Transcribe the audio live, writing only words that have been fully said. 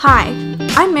Hi,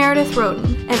 I'm Meredith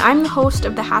Roden, and I'm the host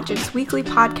of the Hatchet's weekly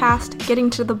podcast,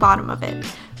 Getting to the Bottom of It,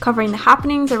 covering the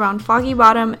happenings around Foggy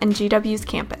Bottom and GW's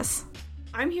campus.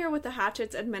 I'm here with the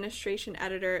Hatchet's administration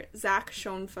editor, Zach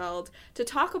Schoenfeld, to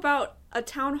talk about a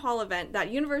town hall event that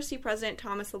University President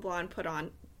Thomas LeBlanc put on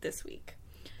this week.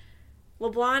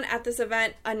 LeBlanc at this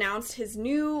event announced his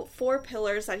new 4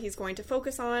 pillars that he's going to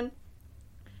focus on,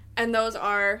 and those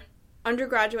are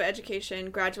undergraduate education,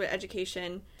 graduate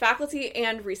education, faculty,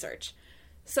 and research.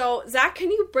 So, Zach, can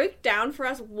you break down for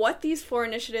us what these 4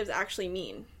 initiatives actually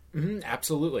mean?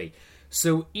 Absolutely.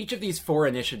 So each of these 4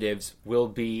 initiatives will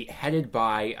be headed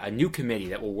by a new committee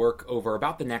that will work over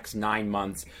about the next 9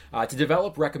 months to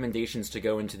develop recommendations to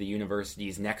go into the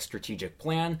university's next strategic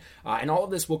plan. And all of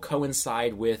this will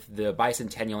coincide with the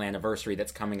bicentennial anniversary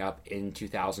that's coming up in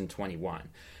 2021.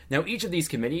 Now, each of these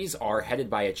committees are headed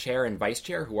by a chair and vice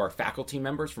chair who are faculty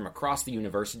members from across the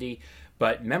university,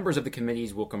 but members of the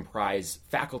committees will comprise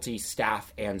faculty,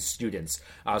 staff, and students.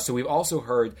 So we've also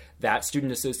heard that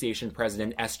Student Association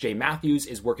President S.J. Matthews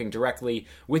is working directly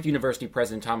with University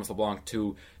President Thomas LeBlanc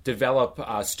to develop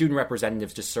student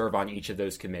representatives to serve on each of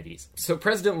those committees. So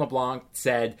President LeBlanc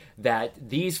said that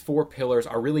these 4 pillars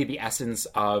are really the essence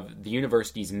of the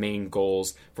university's main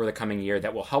goals for the coming year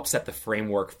that will help set the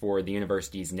framework for the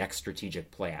university's next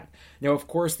strategic plan. Now, of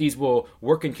course, these will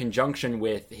work in conjunction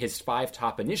with his 5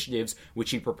 top initiatives,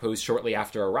 which he proposed shortly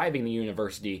after arriving at the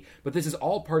university, but this is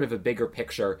all part of a bigger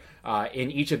picture in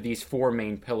each of these 4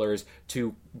 main pillars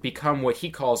to become what he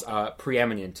calls a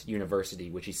preeminent university,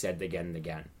 which he said again and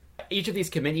again. Each of these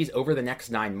committees over the next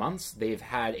 9 months, they've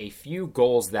had a few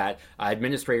goals that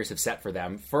administrators have set for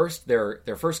them. First, their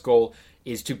first goal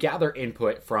is to gather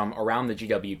input from around the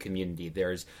GW community.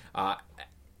 There's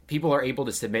people are able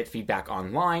to submit feedback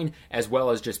online, as well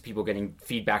as just people getting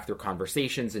feedback through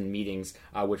conversations and meetings,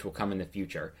 which will come in the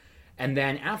future. And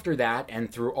then after that, and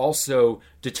through also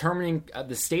determining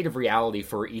the state of reality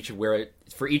for each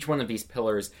one of these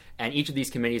pillars, and each of these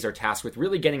committees are tasked with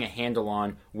really getting a handle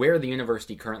on where the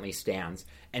university currently stands.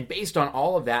 And based on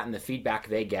all of that and the feedback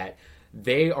they get,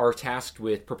 they are tasked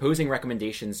with proposing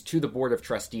recommendations to the Board of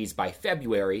Trustees by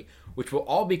February, which will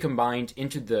all be combined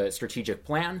into the strategic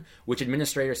plan, which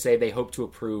administrators say they hope to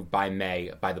approve by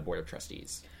May by the Board of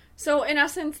Trustees. So, in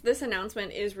essence, this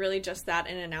announcement is really just that,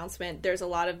 an announcement. There's a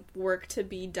lot of work to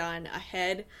be done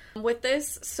ahead with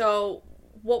this. So,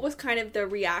 what was kind of the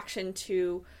reaction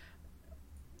to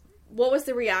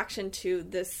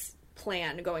this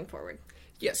plan going forward?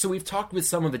 Yeah, so we've talked with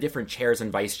some of the different chairs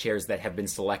and vice chairs that have been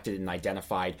selected and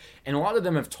identified, and a lot of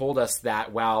them have told us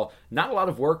that while not a lot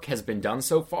of work has been done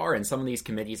so far, and some of these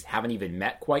committees haven't even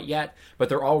met quite yet, but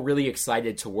they're all really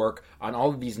excited to work on all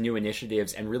of these new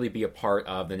initiatives and really be a part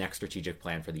of the next strategic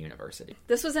plan for the university.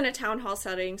 This was in a town hall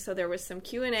setting, so there was some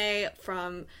Q&A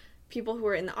from people who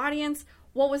were in the audience.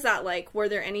 What was that like? Were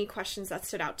there any questions that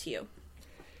stood out to you?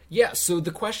 Yeah, so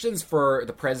the questions for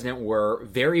the president were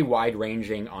very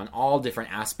wide-ranging on all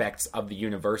different aspects of the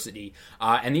university.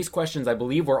 And these questions, I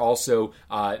believe, were also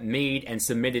made and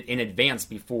submitted in advance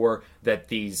before that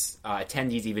these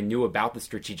attendees even knew about the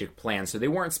strategic plan. So they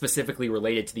weren't specifically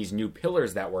related to these new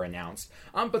pillars that were announced,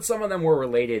 but some of them were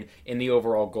related in the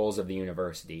overall goals of the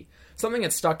university. Something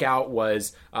that stuck out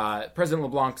was President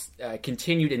LeBlanc's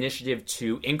continued initiative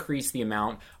to increase the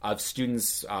amount of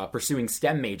students pursuing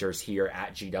STEM majors here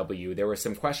at GW. There were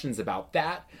some questions about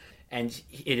that, and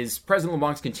it is President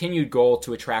LeBlanc's continued goal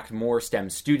to attract more STEM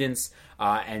students,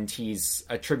 and he's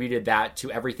attributed that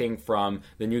to everything from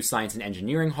the new Science and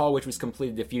Engineering Hall, which was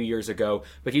completed a few years ago,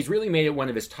 but he's really made it one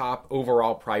of his top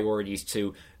overall priorities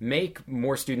to make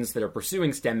more students that are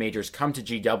pursuing STEM majors come to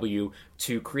GW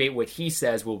to create what he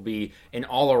says will be an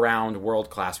all-around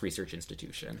world-class research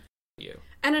institution.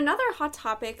 And another hot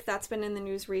topic that's been in the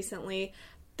news recently,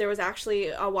 there was actually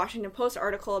a Washington Post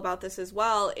article about this as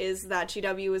well, is that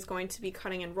GW is going to be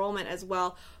cutting enrollment as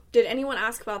well. Did anyone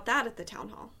ask about that at the town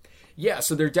hall? Yeah,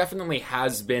 so there definitely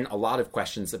has been a lot of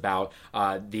questions about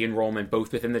the enrollment,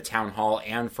 both within the town hall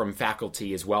and from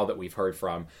faculty as well that we've heard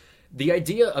from. The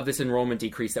idea of this enrollment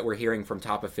decrease that we're hearing from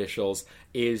top officials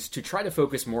is to try to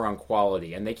focus more on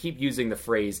quality, and they keep using the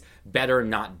phrase better,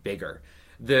 not bigger.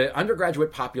 The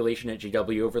undergraduate population at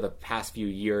GW over the past few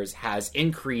years has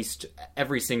increased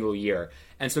every single year.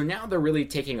 And so now they're really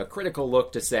taking a critical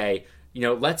look to say,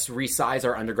 let's resize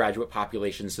our undergraduate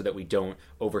population so that we don't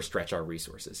overstretch our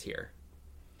resources here.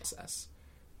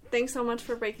 Thanks so much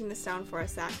for breaking this down for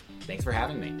us, Zach. Thanks for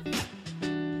having me.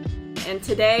 And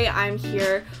today I'm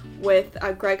here with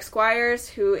Greg Squires,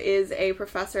 who is a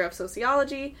professor of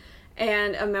sociology,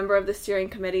 and a member of the steering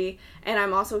committee. And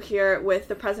I'm also here with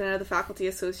the president of the Faculty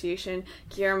Association,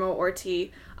 Guillermo Ortiz.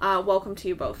 Welcome to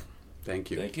you both.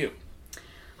 Thank you. Thank you.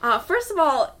 First of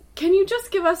all, can you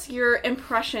just give us your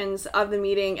impressions of the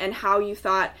meeting and how you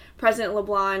thought President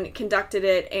LeBlanc conducted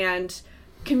it and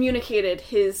communicated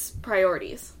his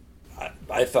priorities?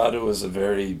 I thought it was a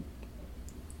very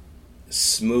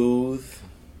smooth,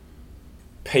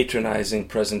 patronizing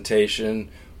presentation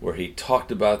where he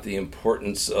talked about the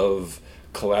importance of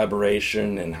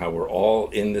collaboration and how we're all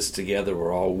in this together.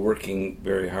 We're all working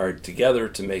very hard together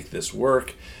to make this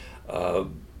work.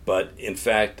 But in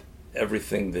fact,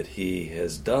 everything that he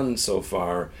has done so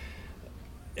far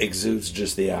exudes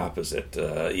just the opposite.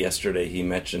 Yesterday he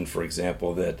mentioned, for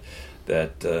example, that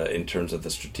in terms of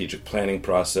the strategic planning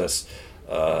process,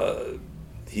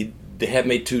 they have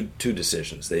made two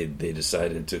decisions. They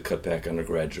decided to cut back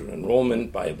undergraduate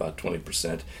enrollment by about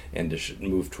 20% and to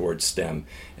move towards STEM.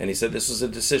 And he said this was a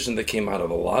decision that came out of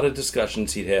a lot of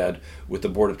discussions he'd had with the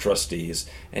Board of Trustees.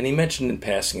 And he mentioned in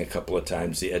passing a couple of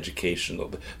times the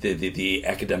educational, the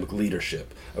academic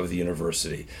leadership of the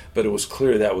university. But it was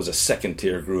clear that was a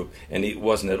second-tier group, and it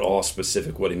wasn't at all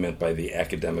specific what he meant by the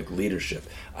academic leadership.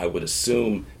 I would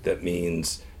assume that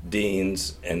means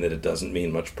deans, and that it doesn't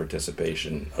mean much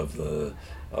participation of the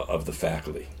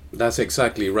faculty. That's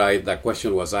exactly right. That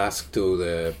question was asked to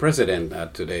the president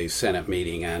at today's Senate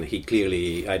meeting, and he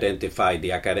clearly identified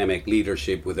the academic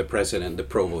leadership with the president, the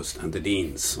provost, and the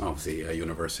deans of the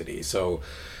university. So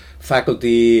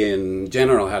faculty in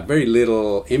general had very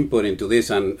little input into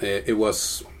this, and it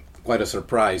was quite a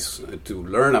surprise to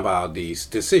learn about these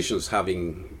decisions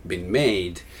having been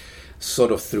made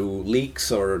sort of through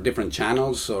leaks or different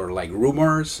channels or like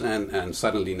rumors, and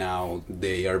suddenly now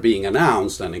they are being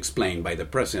announced and explained by the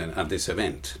president at this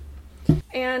event.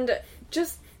 And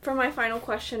just for my final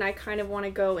question, I kind of want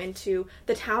to go into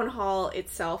the town hall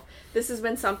itself. This has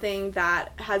been something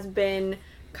that has been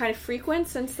kind of frequent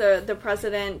since the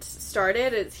president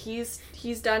started. He's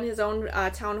done his own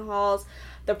town halls.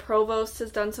 The provost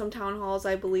has done some town halls,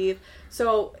 I believe.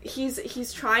 So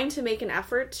he's trying to make an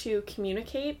effort to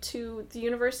communicate to the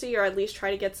university, or at least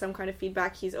try to get some kind of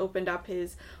feedback. He's opened up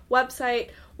his website.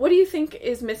 What do you think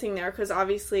is missing there? Because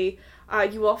obviously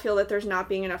you all feel that there's not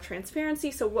being enough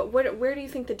transparency. So where do you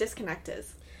think the disconnect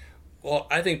is? Well,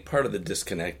 I think part of the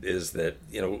disconnect is that,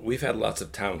 we've had lots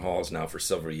of town halls now for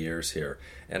several years here,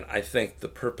 and I think the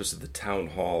purpose of the town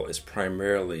hall is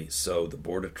primarily so the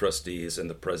Board of Trustees and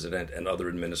the president and other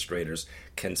administrators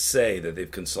can say that they've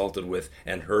consulted with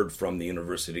and heard from the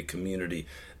university community.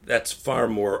 That's far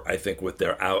more, I think, what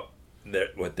they're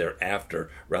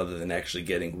after, rather than actually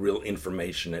getting real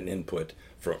information and input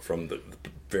from the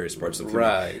various parts of the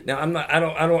community. Right. Now, I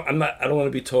don't want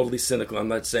to be totally cynical. I'm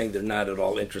not saying they're not at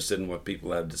all interested in what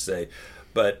people have to say,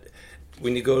 but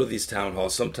when you go to these town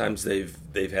halls, sometimes they've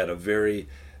had a very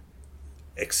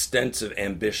extensive,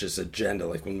 ambitious agenda.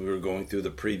 Like when we were going through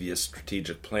the previous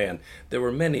strategic plan, there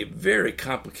were many very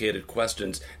complicated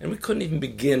questions, and we couldn't even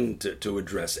begin to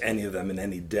address any of them in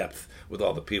any depth with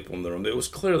all the people in the room. It was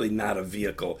clearly not a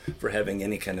vehicle for having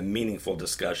any kind of meaningful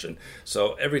discussion.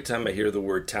 So every time I hear the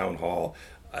word town hall,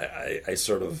 I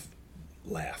sort of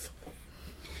laugh.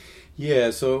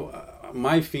 Yeah, so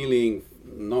my feeling,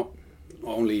 not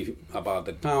only about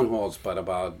the town halls, but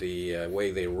about the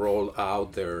way they roll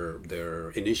out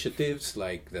their initiatives,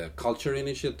 like the culture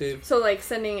initiative. So like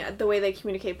sending the way they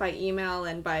communicate by email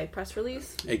and by press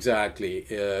release? Exactly.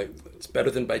 It's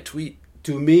better than by tweet.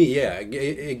 To me, yeah,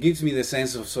 it gives me the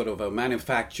sense of sort of a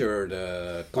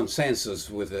manufactured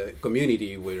consensus with the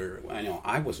community where,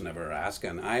 I was never asked,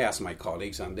 and I asked my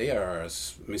colleagues, and they are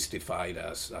as mystified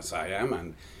as I am,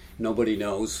 and nobody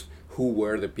knows who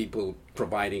were the people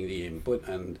providing the input,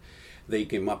 and they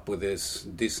came up with this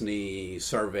Disney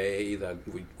survey that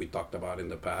we talked about in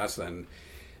the past, and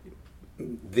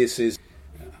this is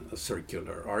a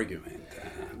circular argument.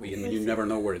 You never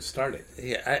know where it started.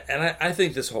 Yeah, and I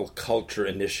think this whole culture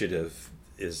initiative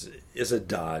is a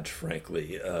dodge,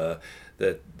 frankly.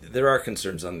 That there are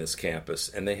concerns on this campus,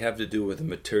 and they have to do with the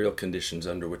material conditions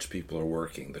under which people are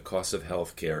working, the cost of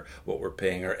health care, what we're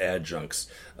paying our adjuncts,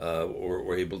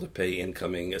 we're able to pay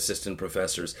incoming assistant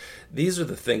professors. These are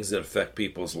the things that affect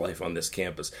people's life on this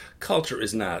campus. Culture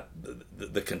is not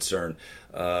the concern.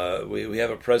 We have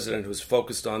a president who's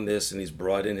focused on this, and he's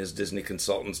brought in his Disney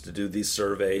consultants to do these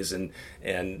surveys, and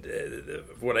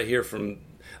what I hear from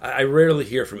I rarely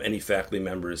hear from any faculty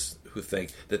members who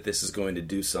think that this is going to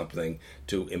do something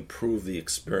to improve the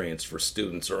experience for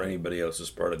students or anybody else who's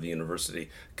part of the university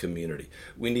community.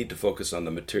 We need to focus on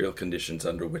the material conditions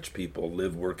under which people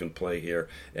live, work, and play here,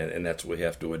 and that's what we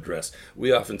have to address.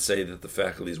 We often say that the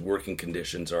faculty's working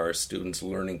conditions are our students'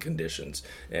 learning conditions,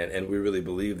 and we really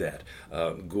believe that.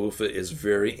 GUELFA is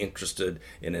very interested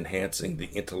in enhancing the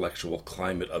intellectual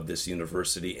climate of this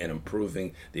university and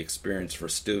improving the experience for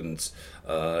students.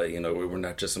 We're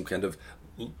not just some kind of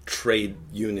trade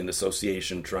union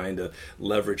association trying to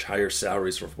leverage higher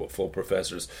salaries for full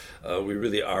professors. We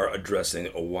really are addressing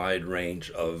a wide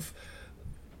range of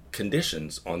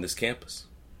conditions on this campus.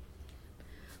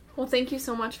 Well, thank you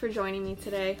so much for joining me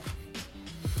today.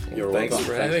 You're Thanks welcome.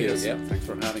 for having us. Yeah, thanks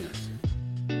for having us.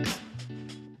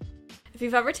 If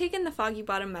you've ever taken the Foggy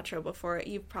Bottom Metro before,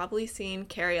 you've probably seen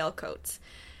Carrie L. Coates.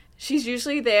 She's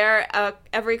usually there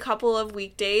every couple of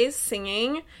weekdays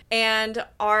singing, and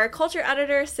our culture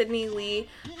editor, Sydney Lee,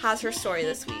 has her story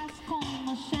this week. Yeah,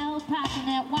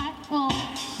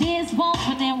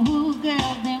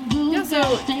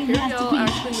 so Carrie L.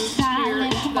 actually moved here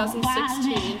in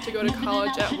 2016 to go to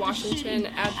college at Washington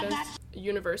Adventist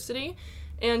University,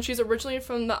 and she's originally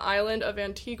from the island of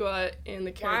Antigua in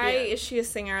the Caribbean. Why is she a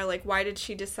singer? Why did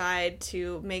she decide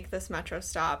to make this Metro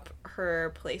stop her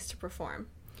place to perform?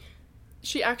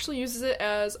 She actually uses it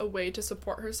as a way to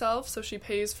support herself, so she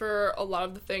pays for a lot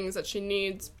of the things that she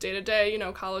needs day to day,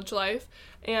 college life,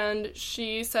 and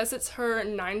she says it's her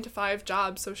 9-to-5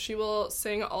 job, so she will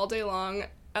sing all day long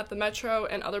at the Metro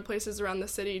and other places around the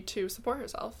city to support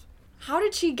herself. How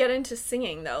did she get into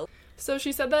singing, though? So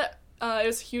she said that it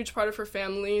was a huge part of her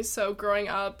family, so growing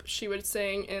up, she would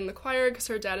sing in the choir because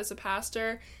her dad is a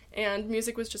pastor, and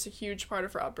music was just a huge part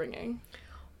of her upbringing.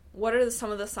 What are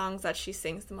some of the songs that she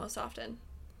sings the most often?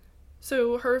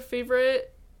 So her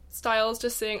favorite styles to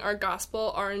sing are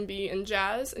gospel, R&B, and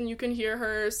jazz, and you can hear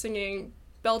her singing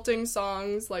belting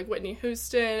songs like Whitney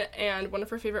Houston, and one of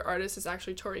her favorite artists is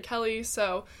actually Tori Kelly,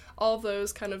 so all of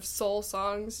those kind of soul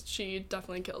songs, she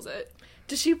definitely kills it.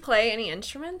 Does she play any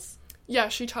instruments? Yeah,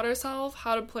 she taught herself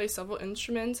how to play several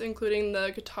instruments, including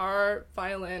the guitar,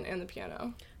 violin, and the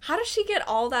piano. How does she get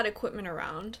all that equipment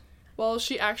around? Well,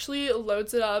 she actually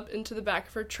loads it up into the back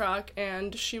of her truck,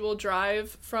 and she will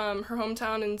drive from her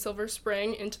hometown in Silver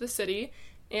Spring into the city,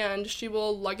 and she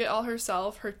will lug it all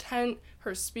herself, her tent,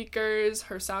 her speakers,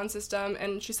 her sound system,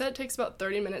 and she said it takes about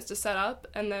 30 minutes to set up,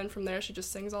 and then from there she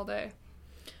just sings all day.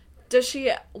 Does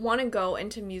she want to go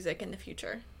into music in the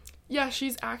future? Yeah,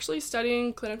 she's actually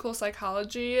studying clinical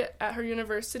psychology at her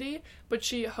university, but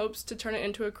she hopes to turn it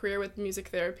into a career with music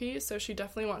therapy, so she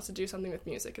definitely wants to do something with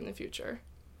music in the future.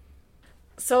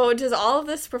 So does all of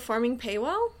this performing pay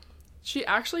well? She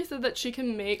actually said that she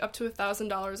can make up to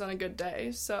 $1,000 on a good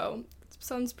day, so it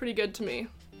sounds pretty good to me.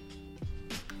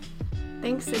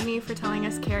 Thanks, Sydney, for telling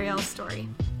us Carrie L's story.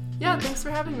 Yeah, thanks for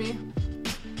having me.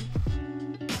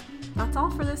 That's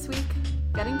all for this week.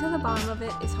 Getting to the Bottom of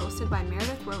It is hosted by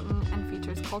Meredith Roten and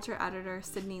features culture editor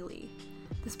Sydney Lee.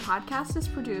 This podcast is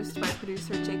produced by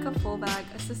producer Jacob Fulbag,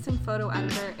 assistant photo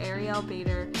editor Ariel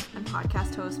Bader, and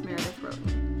podcast host Meredith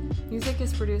Roten. Music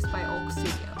is produced by Oak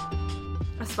Studio.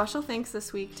 A special thanks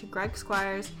this week to Greg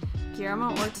Squires,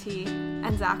 Guillermo Ortiz,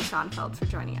 and Zach Schoenfeld for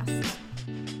joining us.